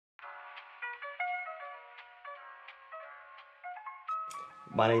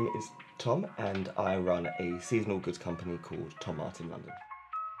My name is Tom and I run a seasonal goods company called Tom Martin London.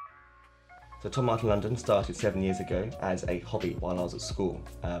 So Tom Martin London started 7 years ago as a hobby while I was at school.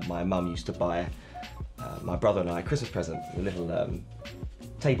 My mum used to buy my brother and I a Christmas present, a little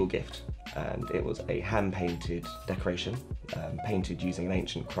table gift, and it was a hand-painted decoration, painted using an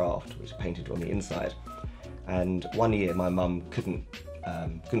ancient craft which was painted on the inside. And one year my mum couldn't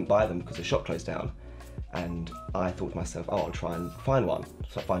buy them because the shop closed down, and I thought to myself, oh, I'll try and find one,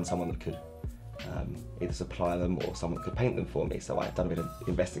 so find someone that could either supply them or someone that could paint them for me. So I had done a bit of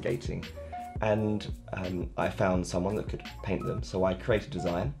investigating, and I found someone that could paint them. So I created a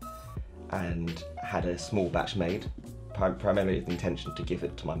design and had a small batch made, primarily with the intention to give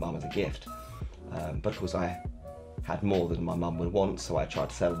it to my mum as a gift. But of course I had more than my mum would want, so I tried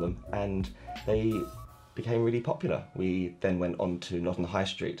to sell them, and they became really popular. We then went on to not on the High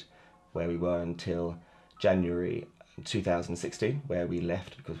Street, where we were until January 2016, where we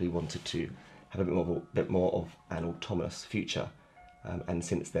left because we wanted to have a bit more of an autonomous future. And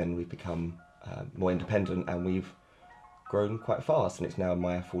since then we've become more independent, and we've grown quite fast, and it's now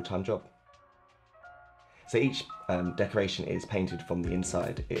my full-time job. So each decoration is painted from the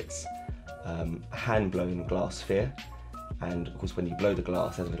inside. It's a hand-blown glass sphere, and of course when you blow the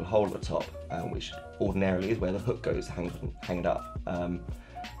glass there's a little hole at the top, which ordinarily is where the hook goes to hang it up.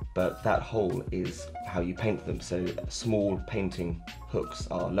 But that hole is how you paint them. So small painting hooks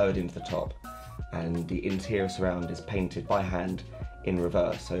are lowered into the top, and the interior surround is painted by hand in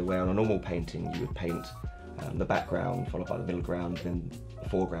reverse. So where on a normal painting you would paint the background followed by the middle ground, then the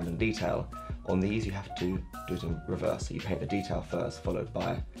foreground and detail, on these you have to do it in reverse. So you paint the detail first, followed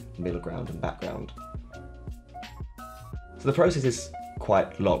by the middle ground and background. So the process is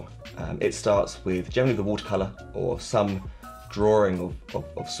quite long. It starts with generally the watercolour or some drawing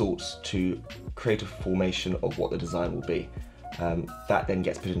of sorts to create a formation of what the design will be. That then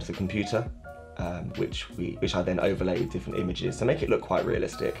gets put into the computer, which I then overlay with different images to make it look quite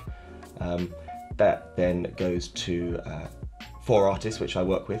realistic. That then goes to 4 artists which I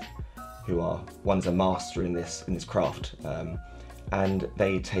work with, who are, one's a master in this craft, and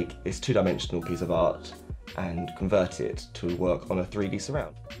they take this 2-dimensional piece of art and convert it to work on a 3D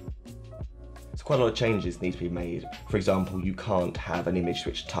surround. So quite a lot of changes need to be made. For example, you can't have an image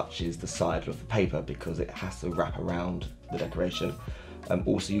which touches the side of the paper because it has to wrap around the decoration.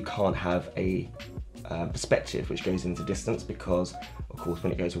 Also, you can't have a perspective which goes into distance, because of course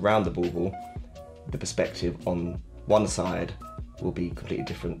when it goes around the bauble, the perspective on one side will be completely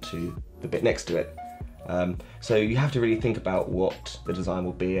different to the bit next to it. So you have to really think about what the design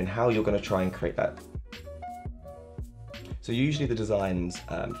will be and how you're going to try and create that. So usually the designs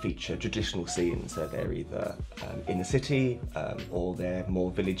feature traditional scenes, so they're either in the city or they're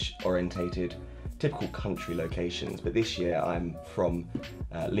more village orientated, typical country locations. But this year I'm from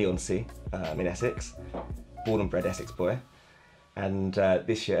Leigh-on-Sea in Essex, born and bred Essex boy, and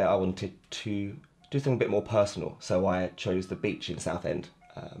this year I wanted to do something a bit more personal, so I chose the beach in Southend.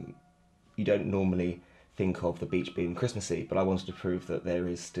 You don't normally think of the beach being Christmassy, but I wanted to prove that there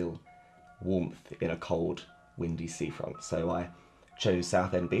is still warmth in a cold, windy seafront. So I chose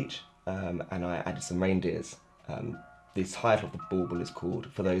Southend Beach, and I added some reindeers. The title of the bauble is called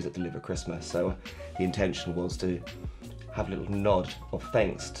For Those That Deliver Christmas, so the intention was to have a little nod of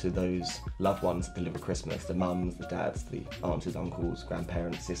thanks to those loved ones that deliver Christmas, the mums, the dads, the aunties, uncles,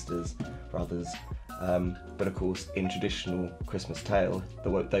 grandparents, sisters, brothers. But of course, in traditional Christmas tale,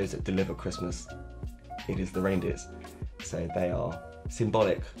 those that deliver Christmas, it is the reindeers. So they are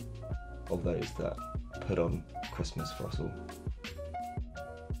symbolic of those that put on Christmas for us all.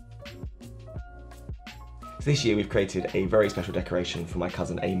 So this year we've created a very special decoration for my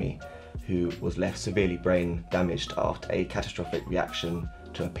cousin Amy, who was left severely brain damaged after a catastrophic reaction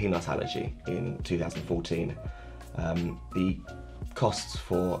to a peanut allergy in 2014. The costs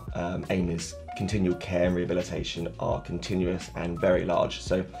for Amy's continual care and rehabilitation are continuous and very large.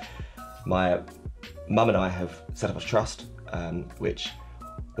 So my mum and I have set up a trust, which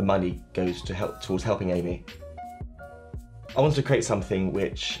the money goes to towards helping Amy. I wanted to create something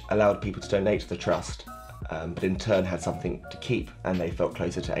which allowed people to donate to the trust, but in turn had something to keep, and they felt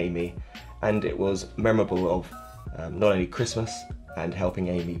closer to Amy. And it was memorable of not only Christmas and helping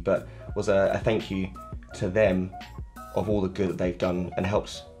Amy, but was a thank you to them of all the good that they've done and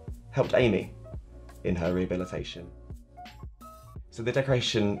helped Amy in her rehabilitation. So the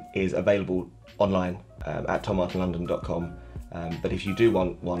decoration is available online at tommartinlondon.com. But if you do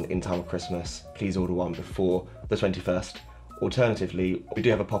want one in time of Christmas, please order one before the 21st. Alternatively, we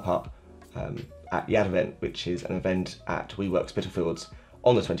do have a pop-up at YADAVENT, which is an event at WeWork Spitalfields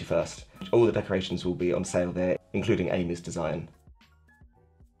on the 21st. All the decorations will be on sale there, including Amy's design.